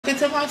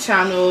welcome to my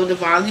channel,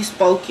 Divinely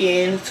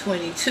Spoken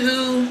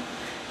 22.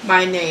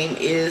 My name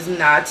is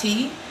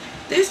Nati.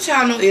 This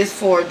channel is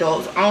for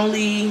adults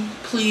only.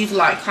 Please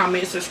like,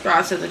 comment,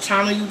 subscribe to the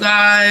channel, you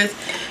guys.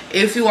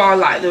 If you all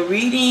like the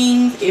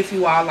readings, if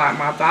you all like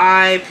my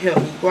vibe,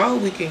 help me grow.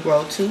 We can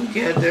grow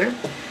together.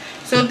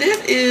 So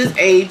this is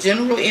a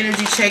general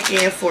energy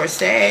check-in for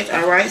Sag.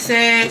 Alright,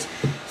 Sag?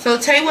 So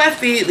take what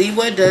fit, leave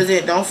what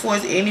doesn't. Don't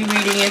force any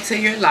reading into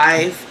your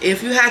life.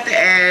 If you have to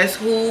ask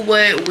who,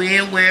 what,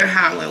 when, where,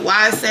 how, and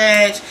why,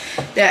 Sag,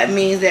 that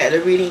means that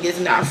the reading is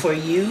not for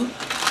you.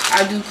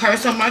 I do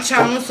curse on my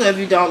channel, so if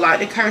you don't like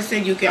the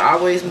cursing, you can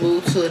always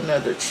move to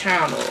another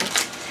channel.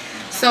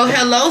 So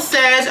hello,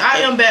 Sag.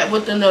 I am back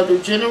with another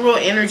general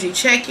energy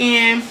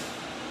check-in.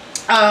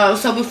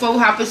 So before we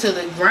hop into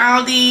the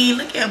grounding,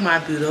 look at my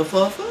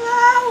beautiful flowers.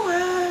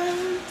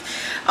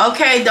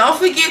 Okay, don't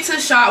forget to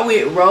shop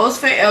with Rose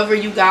Forever,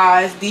 you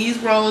guys. These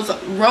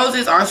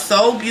roses are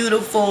so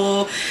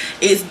beautiful.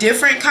 It's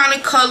different kind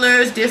of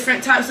colors,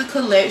 different types of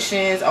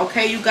collections.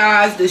 Okay, you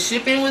guys, the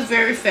shipping was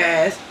very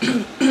fast.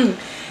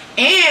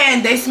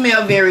 And they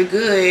smell very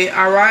good.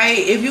 Alright,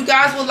 if you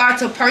guys would like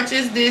to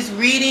purchase this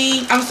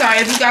reading,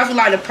 if you guys would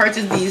like to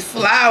purchase these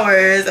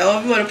flowers, or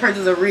if you want to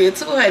purchase a real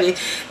too, honey,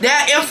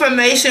 that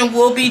information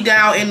will be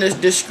down in the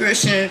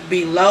description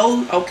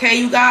below. Okay,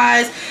 you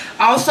guys.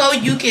 Also,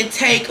 you can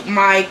take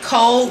my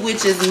code,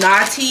 which is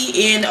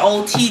Nati,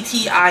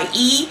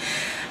 N-O-T-T-I-E,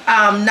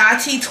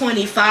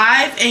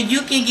 Nati25, and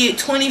you can get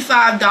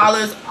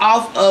 $25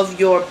 off of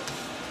your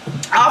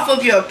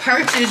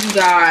purchase, you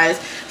guys.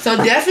 So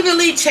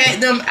definitely check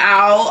them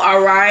out.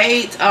 All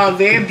right,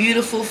 very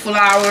beautiful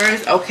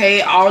flowers.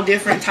 Okay, all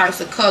different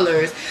types of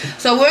colors.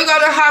 So we're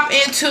gonna hop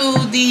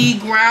into the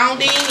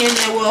grounding, and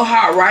then we'll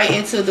hop right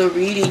into the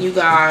reading, you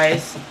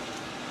guys.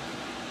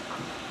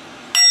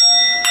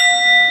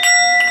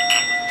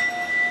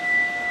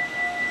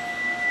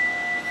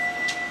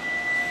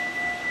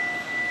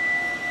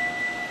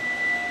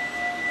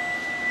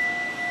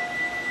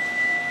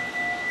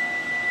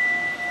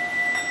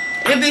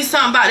 It'd be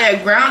something about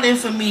that grounding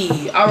for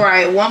me.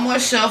 Alright, one more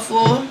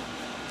shuffle.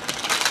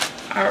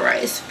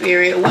 Alright,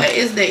 Spirit, what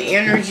is the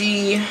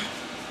energy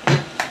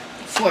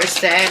for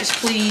Sag,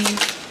 please?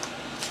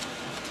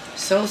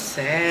 So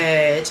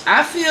Sag,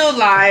 I feel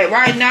like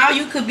right now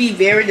you could be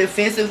very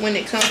defensive when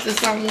it comes to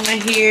someone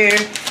here.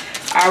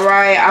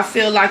 Alright, I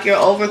feel like you're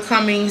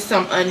overcoming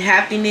some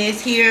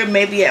unhappiness here.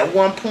 Maybe at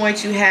one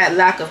point you had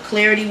lack of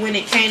clarity when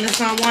it came to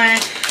someone.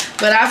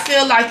 But I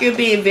feel like you're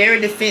being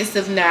very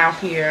defensive now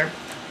here.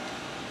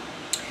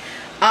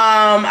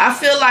 I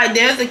feel like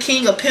there's a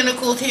King of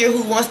Pentacles here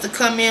who wants to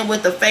come in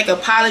with a fake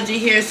apology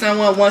here.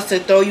 Someone wants to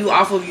throw you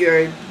off of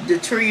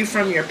deter you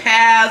from your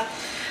path.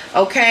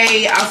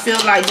 Okay, I feel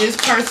like this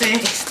person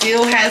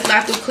still has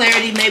lack of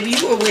clarity. Maybe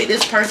you were with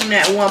this person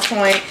at one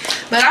point,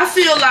 but I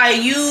feel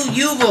like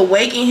you've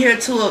awakened here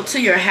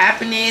to your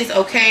happiness.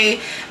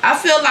 Okay, I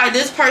feel like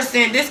this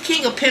person, this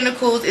King of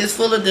Pentacles, is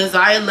full of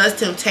desire, lust,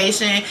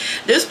 temptation.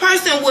 This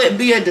person would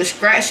be a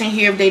distraction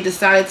here if they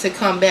decided to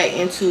come back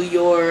into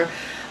your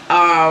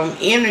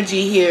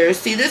energy here.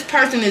 See, this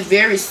person is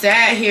very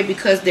sad here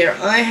because they're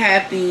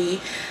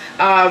unhappy.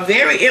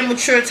 Very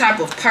immature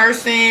type of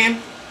person.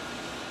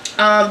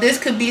 This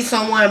could be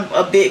someone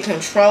a bit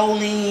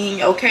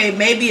controlling. Okay,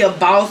 maybe a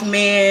boss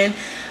man,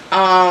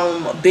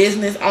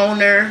 business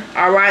owner.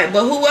 All right,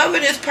 but whoever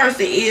this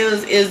person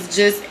is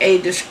just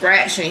a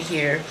distraction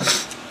here.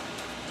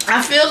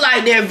 I feel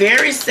like they're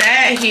very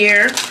sad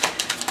here.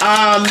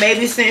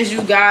 Maybe since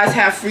you guys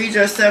have freed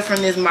yourself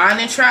from this mind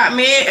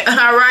entrapment.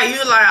 Alright,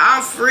 you're like,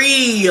 I'm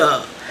free.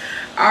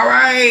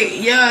 Alright,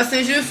 yeah,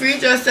 since you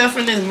freed yourself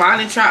from this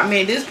mind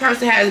entrapment, this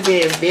person has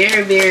been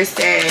very, very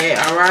sad.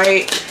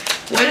 Alright,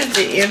 what is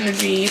the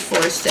energy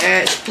for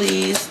Sag,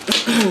 please?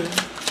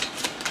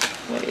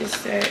 What is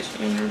Sag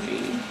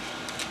energy?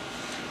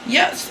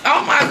 Yes,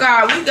 oh my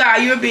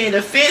God, you're being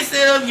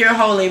defensive, you're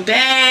holding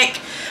back.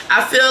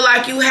 I feel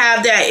like you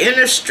have that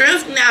inner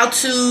strength now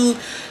to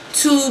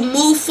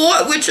move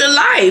forward with your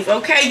life.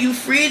 Okay, you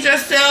freed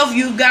yourself,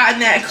 you've gotten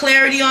that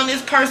clarity on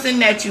this person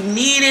that you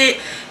needed,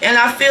 and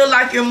I feel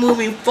like you're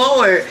moving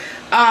forward.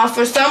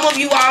 For some of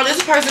you all,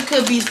 this person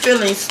could be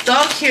feeling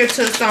stuck here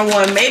to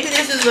someone. Maybe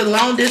this is a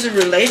long distance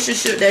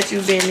relationship that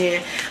you've been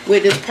in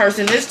with this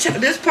person.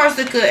 This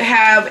person could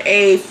have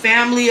a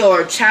family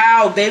or a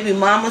child, baby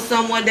mama,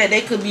 someone that they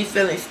could be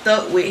feeling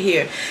stuck with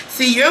here.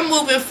 See, you're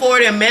moving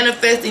forward and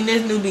manifesting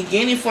this new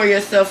beginning for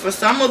yourself. For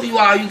some of you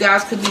all, you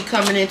guys could be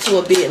coming into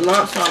a big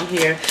lump sum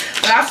here.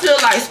 But I feel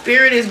like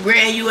Spirit is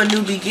granting you a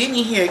new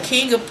beginning here.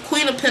 Queen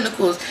of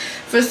Pentacles.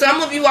 For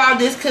some of you all,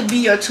 this could be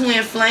your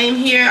twin flame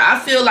here. I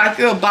feel like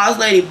you're a boss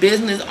lady,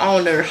 business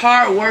owner,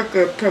 hard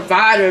worker,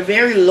 provider,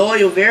 very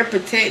loyal, very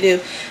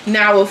protective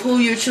now of who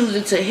you're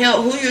choosing to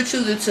help, who you're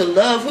choosing to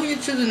love, who you're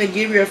choosing to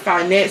give your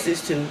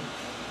finances to.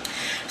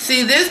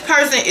 See, this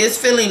person is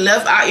feeling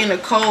left out in the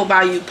cold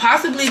by you,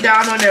 possibly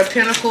down on their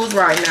pentacles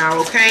right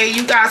now, okay?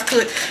 You guys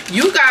could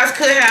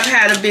have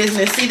had a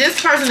business. See,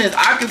 this person is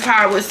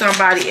occupied with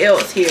somebody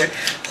else here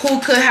who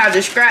could have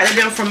distracted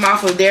them from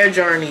off of their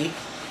journey.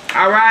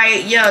 All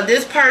right, yeah,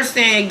 this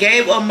person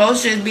gave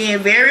emotions being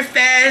very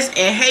fast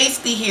and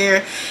hasty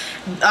here.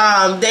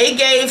 They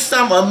gave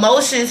some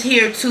emotions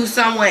here to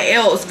someone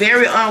else,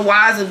 very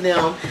unwise of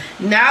them.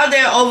 Now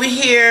they're over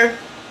here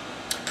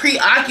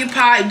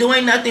preoccupied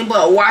doing nothing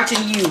but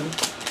watching you.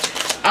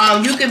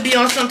 You could be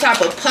on some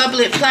type of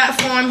public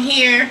platform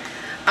here.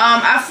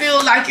 I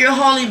feel like you're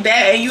holding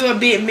back and you're a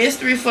bit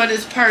mystery for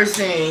this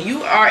person.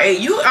 You are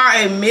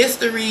a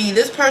mystery.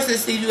 This person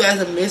sees you as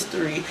a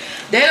mystery.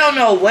 They don't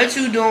know what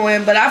you're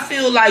doing, but I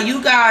feel like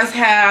you guys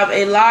have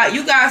a lot.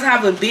 You guys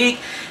have a big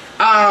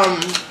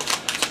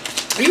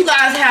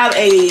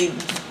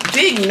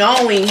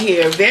knowing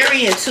here,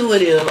 very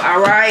intuitive,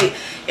 all right?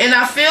 And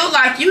I feel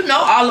like you know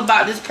all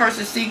about this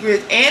person's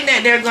secrets, and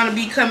that they're going to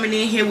be coming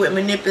in here with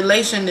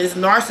manipulation, this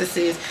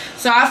narcissist.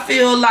 So I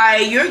feel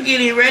like you're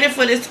getting ready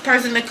for this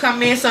person to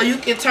come in so you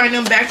can turn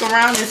them back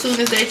around as soon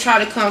as they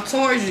try to come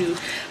towards you.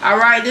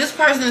 Alright, this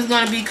person is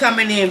going to be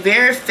coming in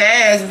very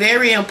fast,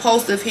 very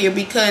impulsive here,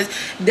 because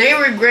they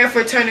regret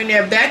for turning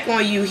their back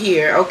on you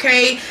here,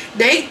 okay?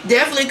 They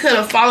definitely could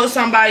have followed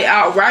somebody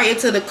out right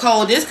into the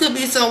cold. This could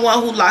be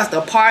someone who likes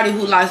to party,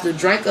 who likes to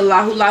drink a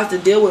lot, who likes to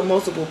deal with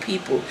multiple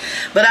people.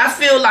 But I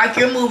feel like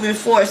you're moving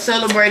forward,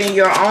 celebrating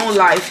your own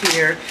life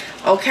here.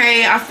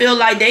 Okay, I feel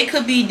like they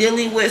could be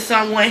dealing with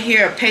someone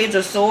here, a Page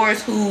of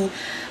Swords, who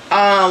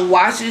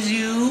watches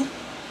you.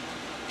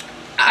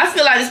 I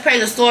feel like this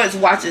Page of Swords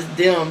watches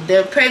them.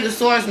 The Page of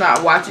Swords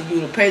not watching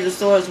you. The Page of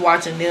Swords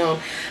watching them.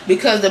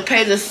 Because the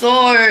Page of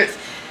Swords,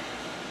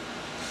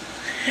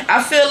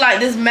 I feel like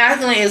this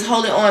masculine is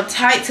holding on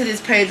tight to this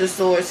Page of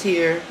Swords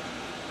here.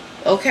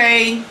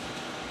 Okay?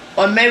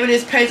 Or maybe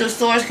this Page of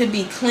Swords could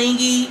be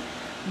clingy.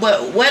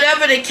 But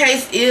whatever the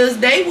case is,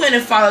 they went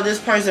and followed this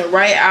person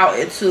right out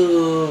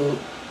into,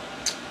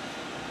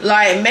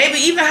 like, maybe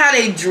even how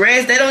they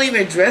dress. They don't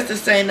even dress the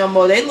same no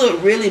more. They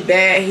look really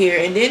bad here.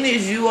 And then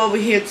there's you over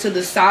here to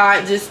the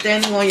side, just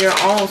standing on your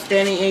own,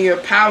 standing in your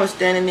power,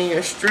 standing in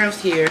your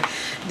strength here.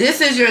 This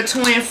is your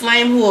twin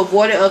flame who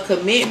avoided a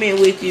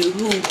commitment with you,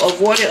 who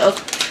avoided a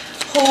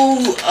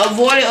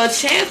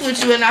chance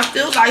with you. And I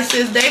feel like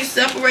since they've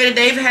separated,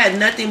 they've had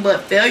nothing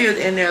but failures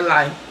in their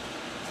life.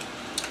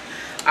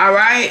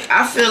 Alright,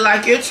 I feel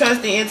like you're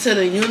trusting into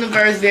the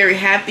universe, very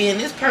happy, and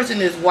this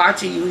person is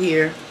watching you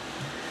here.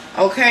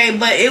 Okay,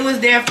 but it was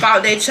their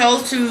fault. They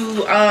chose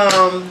to,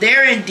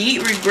 they're in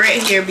deep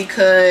regret here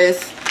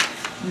because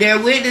they're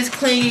with this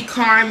clingy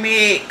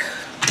karmic.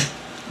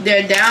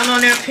 They're down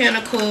on their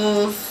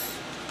pentacles.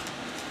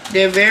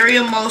 They're very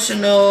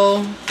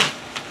emotional.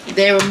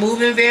 They were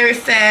moving very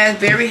fast,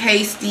 very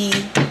hasty.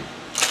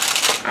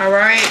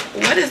 Alright,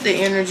 what is the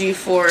energy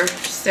for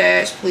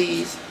Sag,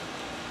 please?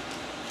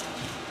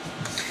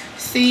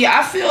 See,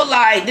 I feel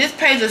like this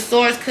Page of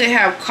Swords could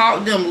have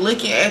caught them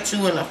looking at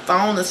you in a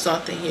phone or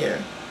something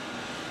here.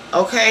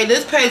 Okay,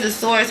 this Page of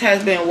Swords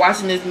has been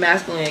watching this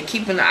masculine,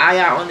 keeping an eye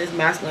out on this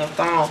masculine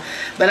phone.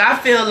 But I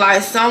feel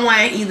like someone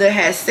either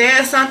has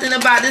said something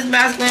about this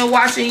masculine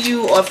watching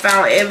you or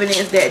found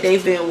evidence that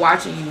they've been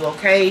watching you,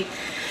 okay?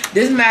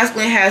 This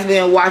masculine has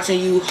been watching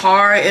you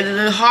hard, and it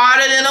is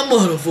harder than a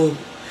motherfucker.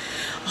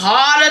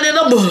 Harder than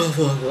a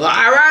motherfucker.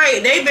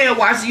 Alright, they've been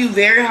watching you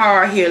very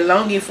hard here,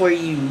 longing for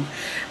you.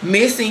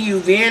 Missing you,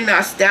 very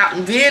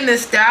nostalgic.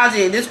 This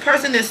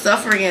person is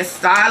suffering in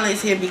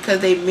silence here because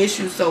they miss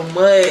you so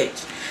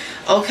much.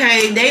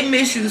 Okay, they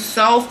miss you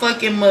so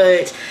fucking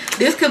much.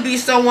 This could be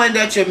someone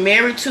that you're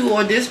married to,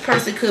 or this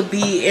person could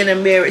be in a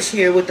marriage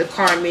here with the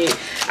karmic.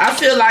 I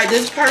feel like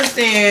this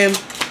person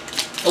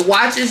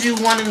watches you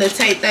wanting to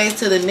take things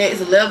to the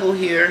next level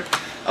here.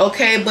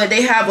 Okay, but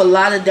they have a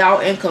lot of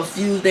doubt and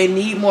confused. They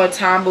need more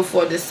time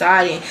before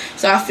deciding.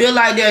 So I feel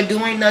like they're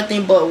doing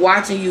nothing but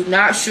watching you,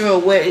 not sure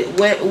where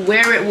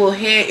it will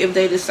head if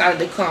they decide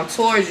to come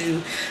towards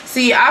you.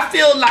 See, I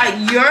feel like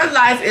your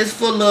life is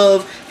full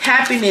of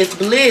happiness,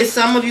 bliss.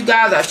 Some of you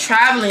guys are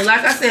traveling.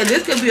 Like I said,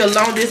 this could be a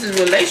long distance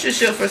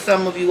relationship for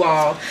some of you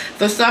all.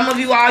 For some of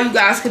you all, you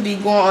guys could be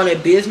going on a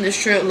business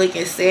trip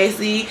looking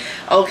sexy.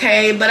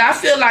 Okay, but I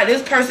feel like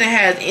this person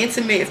has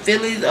intimate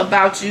feelings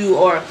about you,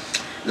 or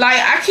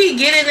like, I keep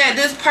getting that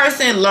this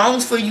person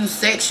longs for you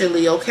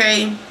sexually,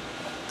 okay?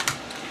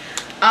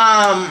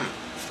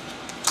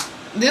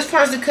 This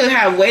person could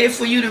have waited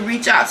for you to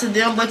reach out to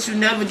them, but you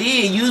never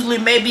did. Usually,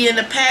 maybe in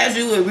the past,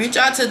 you would reach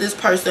out to this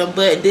person,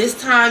 but this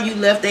time you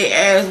left their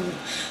ass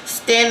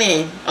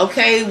standing,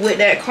 okay, with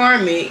that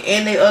karmic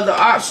and the other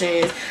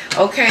options.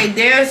 Okay,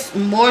 there's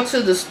more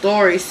to the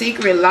story.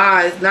 Secret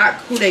lies, not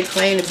who they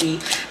claim to be.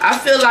 I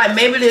feel like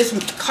maybe this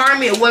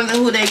karmic wasn't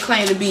who they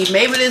claim to be.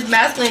 Maybe this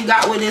masculine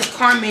got with this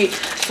karmic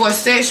for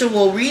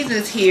sexual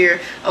reasons here,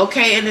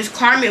 okay, and this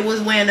karmic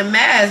was wearing a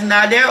mask.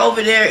 Now they're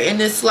over there in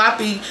this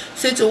sloppy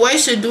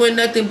situation doing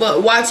nothing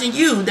but watching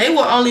you. They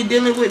were only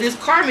dealing with this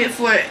karmic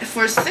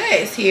for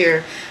sex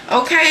here.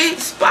 Okay,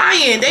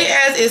 spying. They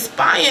ass is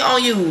spying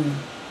on you.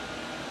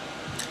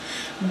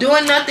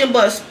 Doing nothing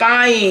but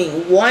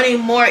spying,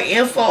 wanting more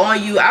info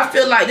on you. I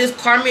feel like this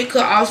karmic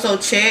could also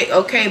check.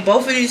 Okay,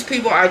 both of these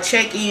people are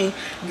checking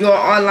your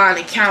online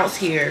accounts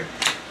here.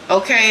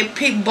 Okay,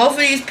 both of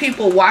these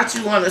people watch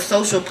you on a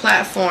social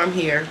platform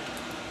here.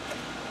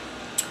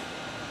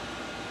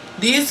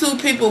 These two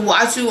people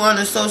watch you on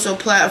a social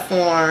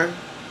platform.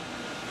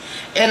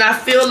 And I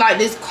feel like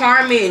this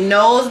karmic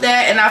knows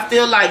that. And I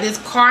feel like this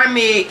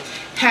karmic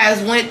has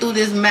went through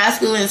this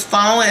masculine's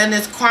phone. And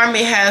this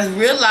karmic has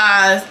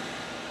realized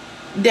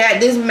that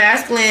this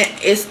masculine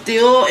is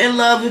still in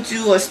love with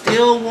you, or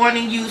still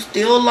wanting you,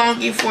 still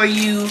longing for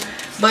you.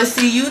 But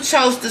see, you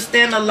chose to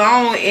stand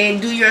alone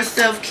and do your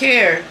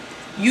self-care.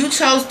 You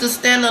chose to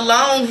stand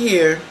alone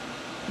here.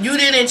 You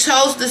didn't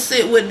chose to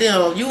sit with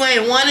them. You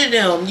ain't one of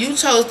them. You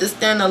chose to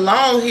stand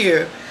alone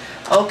here.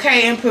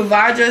 Okay, and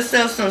provide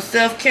yourself some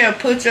self-care.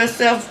 Put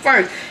yourself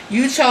first.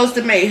 You chose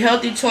to make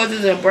healthy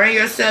choices and bring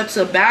yourself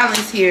to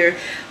balance here.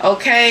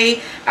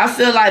 Okay, I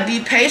feel like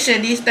be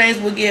patient. These things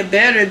will get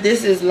better.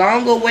 This is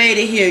long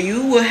awaited here.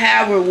 You will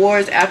have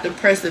rewards after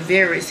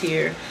perseverance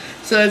here.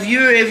 So if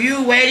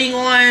you're waiting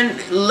on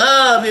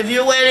love, if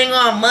you're waiting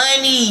on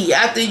money,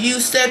 after you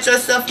set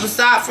yourself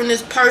aside from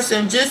this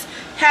person, just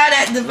have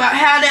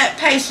that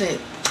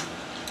patience.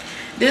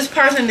 This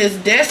person is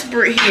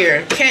desperate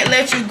here. Can't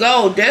let you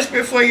go.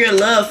 Desperate for your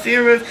love.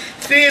 Fear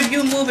of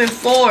you moving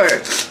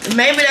forward.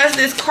 Maybe that's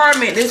this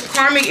karmic. This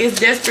karmic is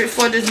desperate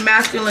for this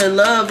masculine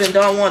love and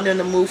don't want them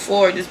to move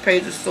forward. This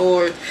Page of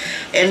Swords.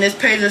 And this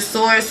Page of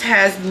Swords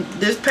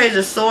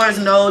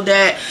know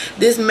that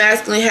this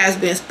masculine has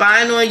been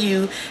spying on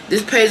you.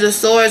 This Page of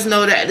Swords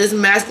know that this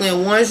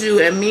masculine wants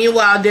you. And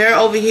meanwhile, they're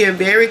over here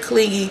very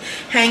clingy,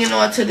 hanging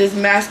on to this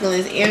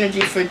masculine's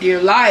energy for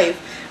dear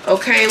life.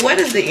 Okay, what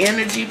is the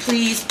energy,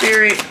 please,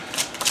 Spirit?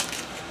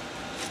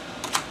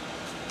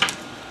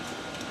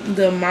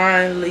 The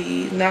mind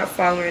leads, not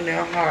following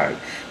their heart.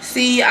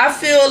 See, I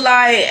feel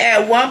like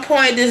at one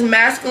point this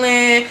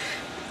masculine,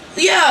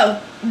 yeah,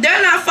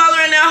 they're not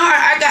following their heart.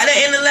 I got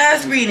that in the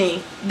last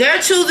reading.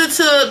 They're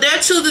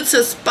choosing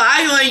to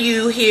spy on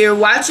you here,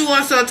 watch you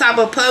on some type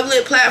of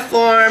public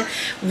platform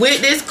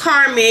with this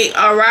karmic,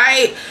 all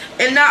right,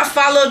 and not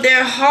follow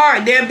their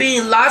heart. They're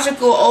being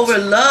logical over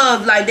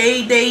love. Like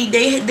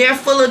they're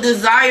full of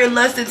desire,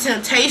 lust, and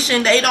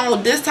temptation.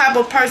 This type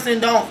of person they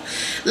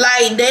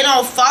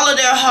don't follow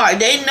their heart.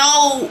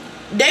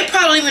 They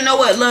probably even know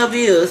what love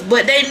is,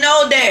 but they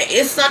know that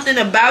it's something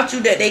about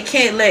you that they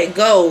can't let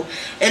go.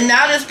 And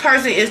now this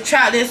person is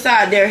trapped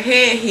inside their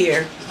head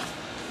here.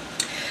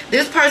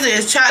 This person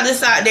is trapped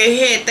inside their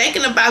head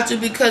thinking about you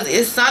because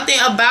it's something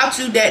about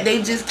you that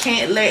they just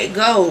can't let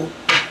go.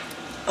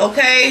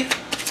 Okay?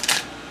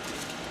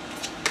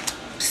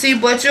 See,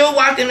 but you're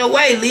walking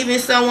away, leaving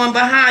someone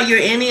behind. You're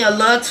ending a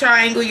love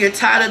triangle. You're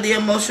tired of the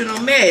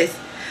emotional mess.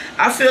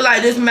 I feel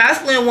like this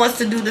masculine wants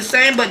to do the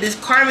same, but this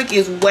karmic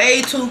is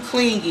way too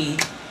clingy.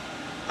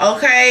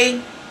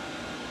 Okay?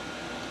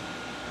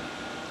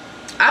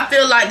 I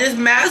feel like this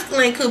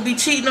masculine could be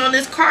cheating on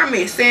this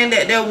karmic, saying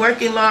that they're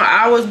working long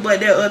hours, but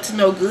they're up to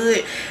no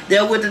good.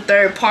 They're with a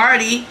third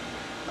party.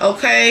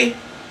 Okay?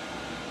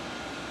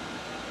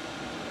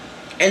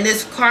 And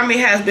this karmic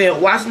has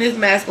been watching this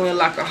masculine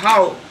like a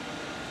hawk.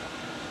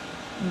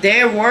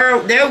 Their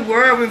world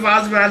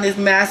revolves around this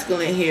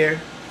masculine here.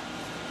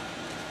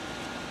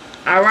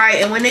 Alright,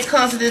 and when it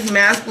comes to this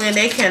masculine,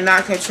 they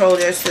cannot control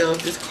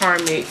themselves, this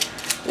karmic.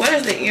 What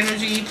is the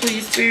energy,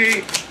 please,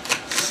 Spirit?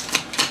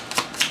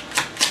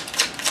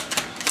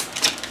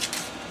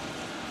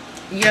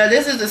 Yeah,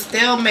 this is a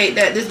stalemate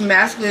that this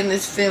masculine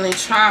is feeling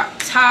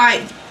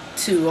tied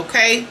to,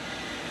 okay?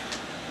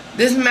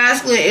 This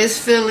masculine is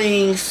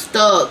feeling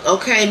stuck,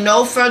 okay?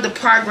 No further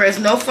progress,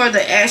 no further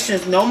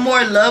actions, no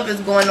more love is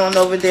going on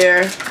over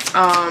there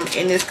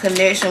in this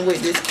connection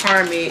with this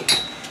karmic.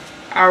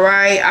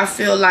 Alright, I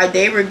feel like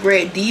they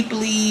regret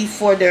deeply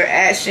for their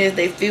actions.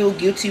 They feel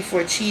guilty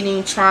for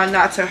cheating, trying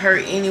not to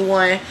hurt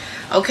anyone.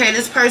 Okay,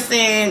 this person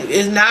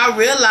is now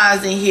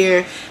realizing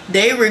here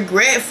they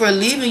regret for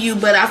leaving you,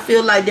 but I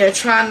feel like they're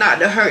trying not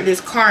to hurt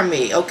this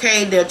karmic.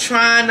 Okay, they're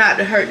trying not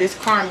to hurt this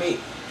karmic.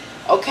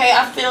 Okay,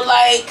 I feel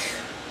like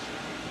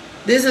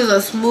this is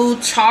a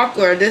smooth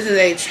talker. This is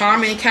a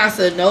charming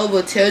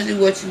Casanova. Tells you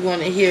what you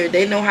want to hear.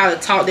 They know how to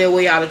talk their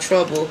way out of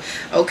trouble.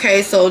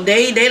 Okay, so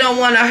they don't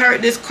want to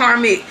hurt this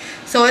karmic.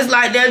 So it's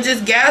like they're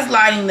just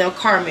gaslighting their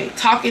karmic,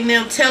 talking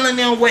them, telling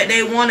them what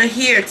they want to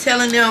hear,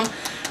 telling them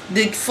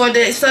so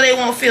they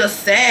won't feel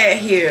sad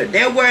here.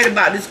 They're worried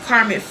about this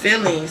karmic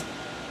feelings.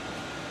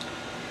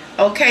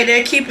 Okay,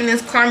 they're keeping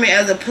this karmic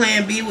as a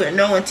plan B with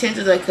no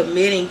intentions of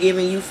committing,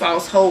 giving you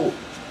false hope.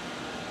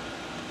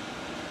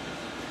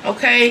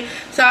 Okay,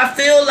 so I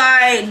feel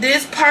like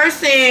this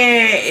person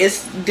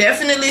is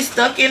definitely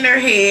stuck in their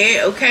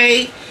head.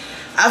 Okay,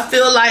 I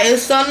feel like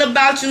it's something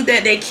about you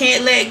that they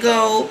can't let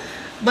go.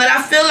 But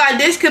I feel like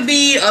this could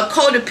be a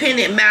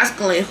codependent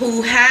masculine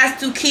who has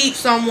to keep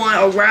someone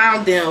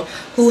around them,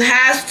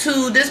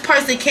 this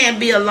person can't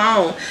be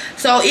alone.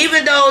 So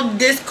even though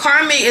this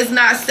karmic is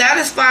not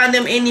satisfying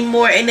them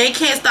anymore and they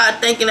can't start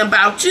thinking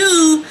about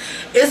you,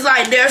 it's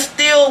like they're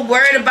still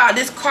worried about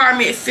this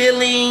karmic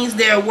feelings.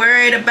 They're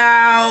worried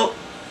about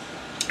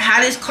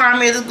how this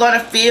karmic is going to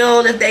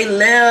feel if they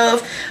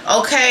left.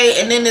 Okay,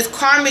 and then this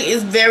karmic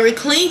is very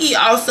clingy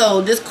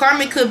also. This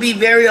karmic could be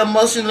very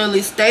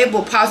emotionally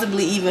stable,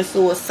 possibly even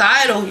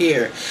suicidal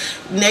here.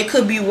 And they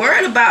could be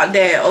worried about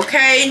that,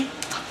 okay?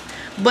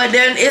 But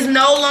then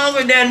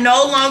they're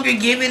no longer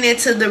giving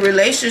into the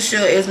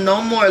relationship. It's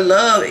no more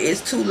love. It's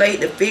too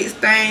late to fix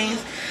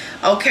things.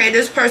 Okay,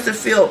 this person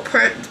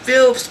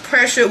feels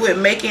pressure with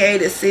making a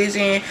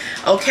decision.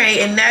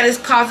 Okay, and that is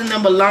causing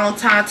them a long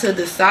time to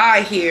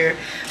decide here.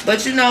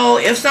 But you know,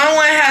 if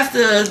someone has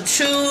to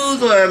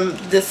choose or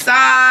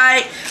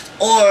decide,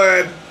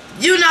 or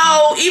you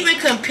know, even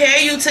compare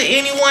you to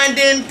anyone,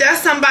 then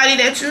that's somebody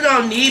that you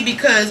don't need,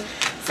 because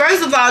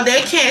first of all,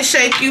 they can't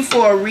shake you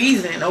for a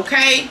reason.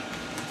 Okay,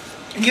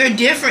 you're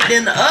different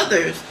than the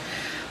others.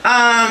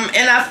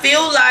 And I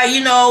feel like,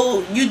 you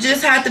know, you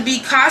just have to be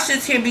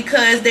cautious here,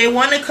 because they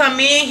want to come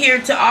in here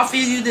to offer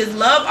you this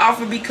love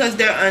offer because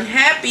they're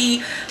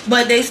unhappy,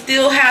 but they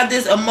still have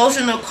this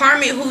emotional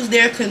karmic who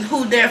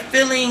they're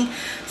feeling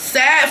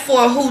sad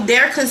for, who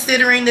they're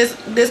considering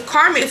this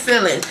karmic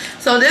feelings.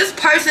 So this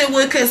person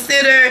would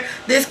consider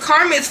this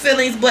karmic's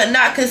feelings but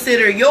not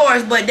consider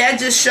yours, but that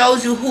just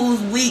shows you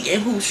who's weak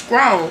and who's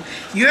strong.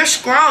 You're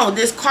strong.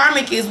 This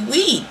karmic is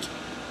weak.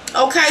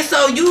 Okay,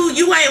 so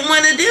you ain't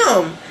one of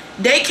them.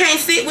 They can't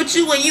sit with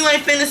you and you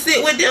ain't finna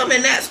sit with them,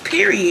 and that's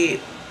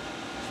period.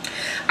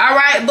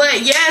 Alright,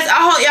 but yes,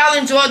 I hope y'all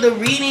enjoyed the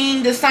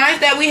reading. The signs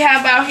that we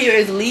have out here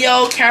is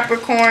Leo,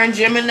 Capricorn,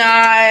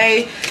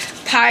 Gemini,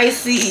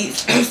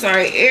 Pisces,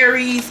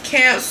 Aries,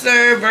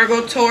 Cancer,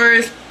 Virgo,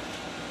 Taurus,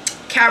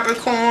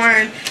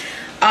 Capricorn.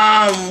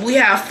 We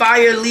have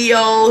fire,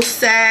 Leo,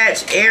 Sag,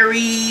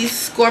 Aries,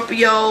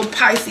 Scorpio,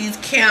 Pisces,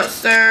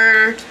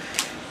 Cancer,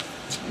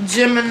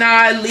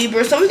 Gemini,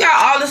 Libra. So we got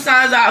all the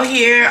signs out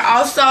here.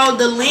 Also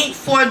the link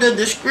for the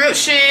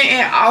description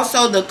and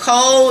also the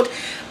code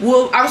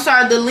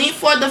the link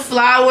for the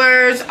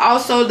flowers,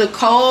 also the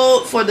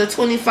code for the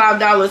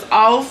 $25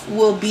 off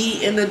will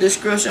be in the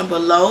description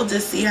below.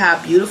 Just see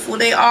how beautiful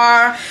they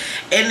are,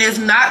 and it's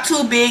not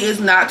too big, it's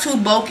not too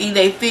bulky,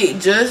 they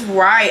fit just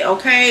right.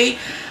 Okay,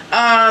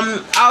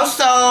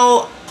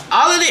 also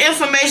all of the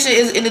information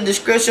is in the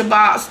description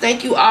box.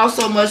 Thank you all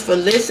so much for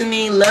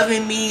listening,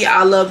 loving me.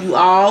 I love you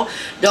all.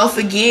 Don't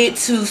forget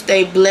to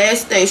stay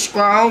blessed, stay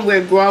strong.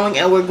 We're growing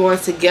and we're growing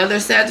together,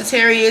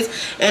 Sagittarius.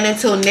 And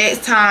until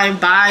next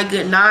time, bye,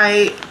 good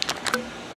night.